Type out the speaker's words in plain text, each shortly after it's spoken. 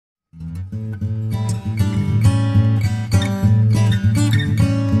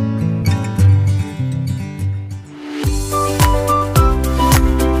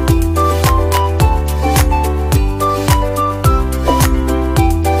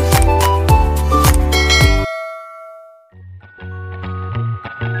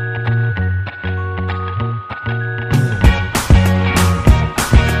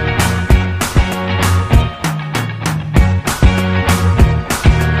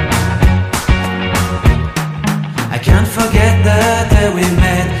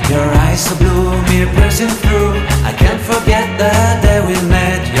So blue, me pressing through. I can't forget the day we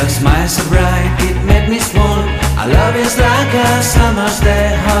met. Your smile so bright, it made me swoon. Our love is like a summer's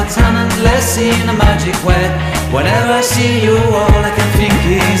day, hot and endless in a magic way. Whenever I see you, all I can think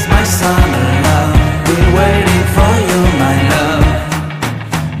is my summer love. Been waiting for you, my love.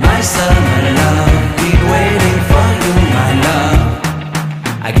 My summer love. Been waiting for you, my love.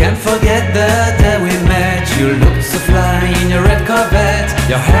 I can't forget the day we met. You looked so fly in your red Corvette.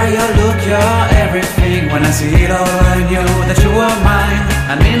 Your hair, your look, your everything. When I see it all, I knew that you were mine.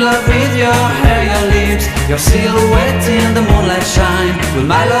 I'm in love with your hair, your lips, your silhouette in the moonlight shine. With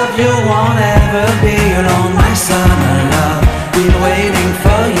my love you won't ever be alone. My summer love, been waiting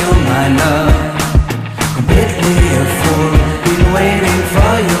for you, my love. Completely a fool, been waiting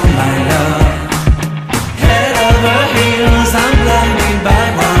for you, my love. Head over heels, I'm blinded by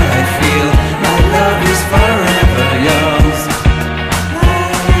what I feel. My love is forever yours.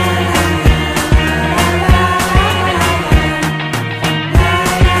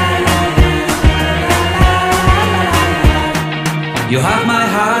 You have my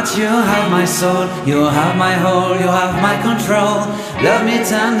heart, you have my soul, you have my whole, you have my control. Love me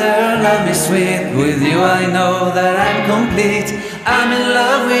tender, love me sweet. With you I know that I'm complete. I'm in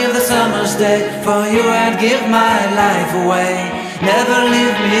love with the summer's day. For you I'd give my life away. Never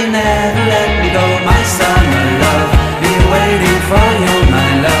leave me, never let me go. My summer love, been waiting for you, my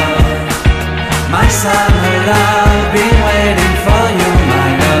love. My summer love, been waiting for you, my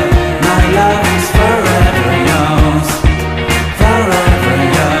love. My love is forever yours. Forever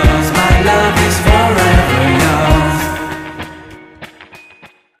yours, my love is forever yours.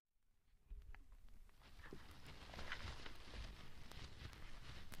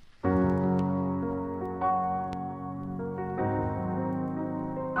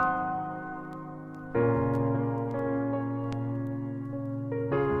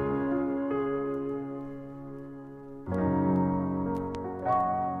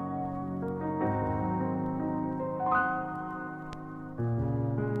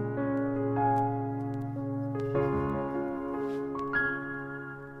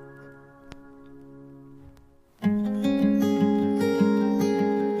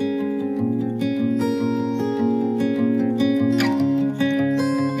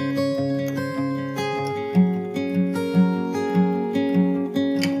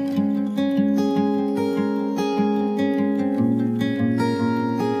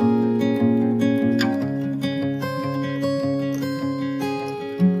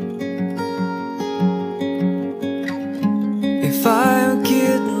 If I'm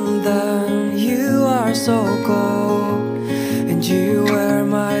kidding, then you are so cold. And you wear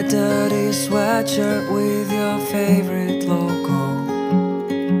my dirty sweatshirt with your favorite logo.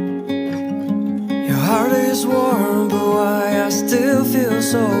 Your heart is warm, but why I still feel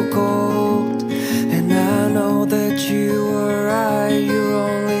so cold. And I know that you were right, you're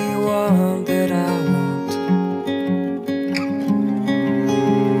only one that I want.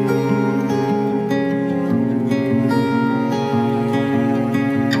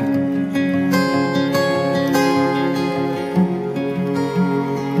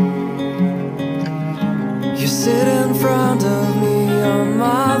 You sit in front of me on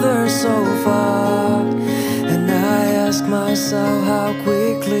mother's sofa, and I ask myself how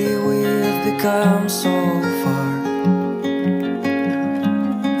quickly we've become so far.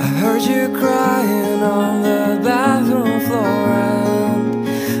 I heard you crying on the bathroom floor,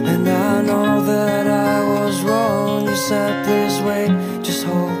 and I know that I was wrong. You said, please wait, just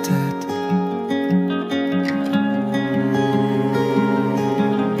hold it.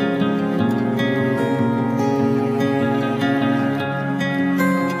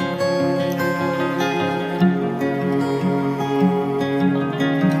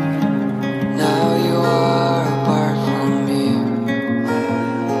 Now you are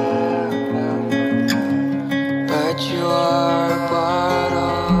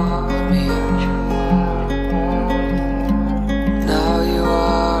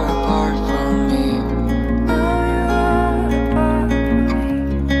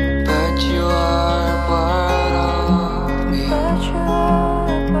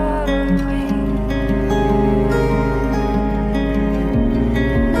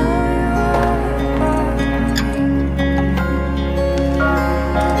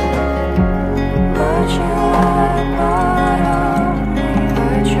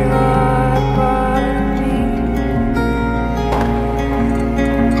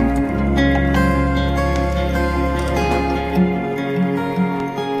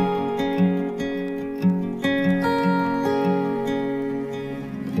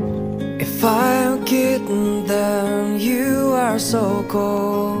If I'm kitten, then you are so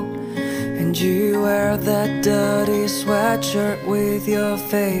cold, and you wear that dirty sweatshirt with your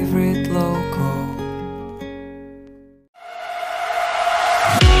favorite logo.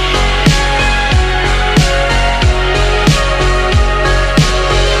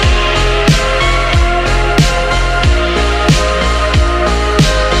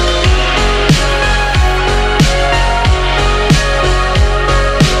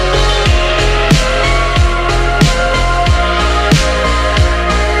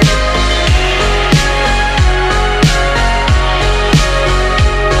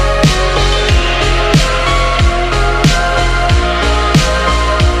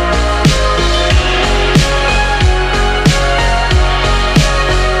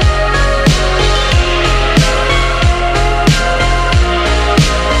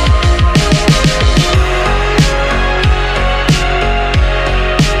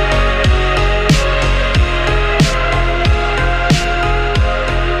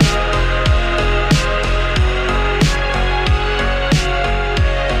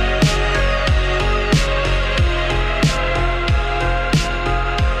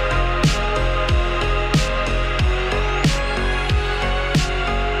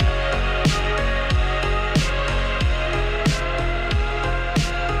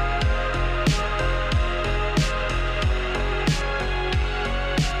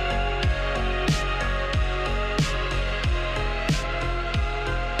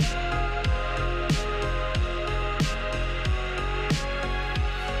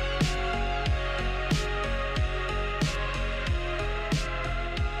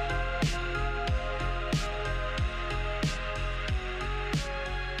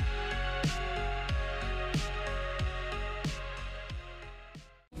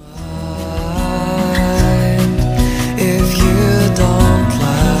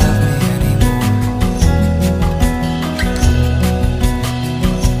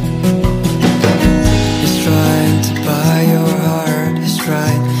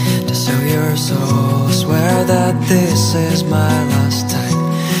 This is my last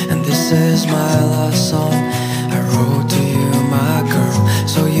time, and this is my last song I wrote to you, my girl.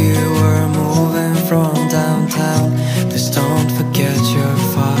 So you were moving from downtown, please don't forget your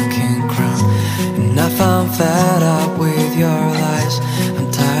fucking crown. And I found fed up with your lies, I'm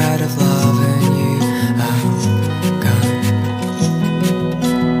tired of loving you, I'm gone.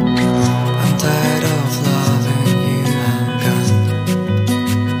 I'm tired of loving you, I'm gone.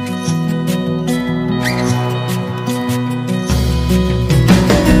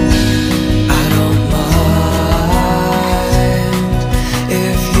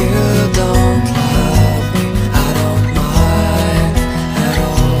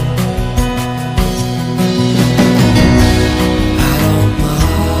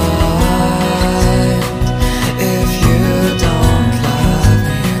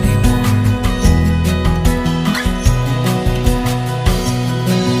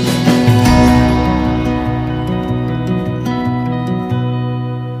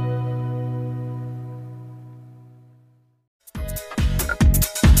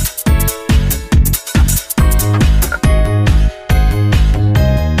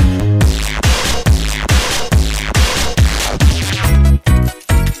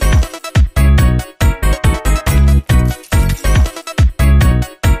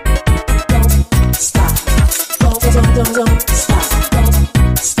 Stop.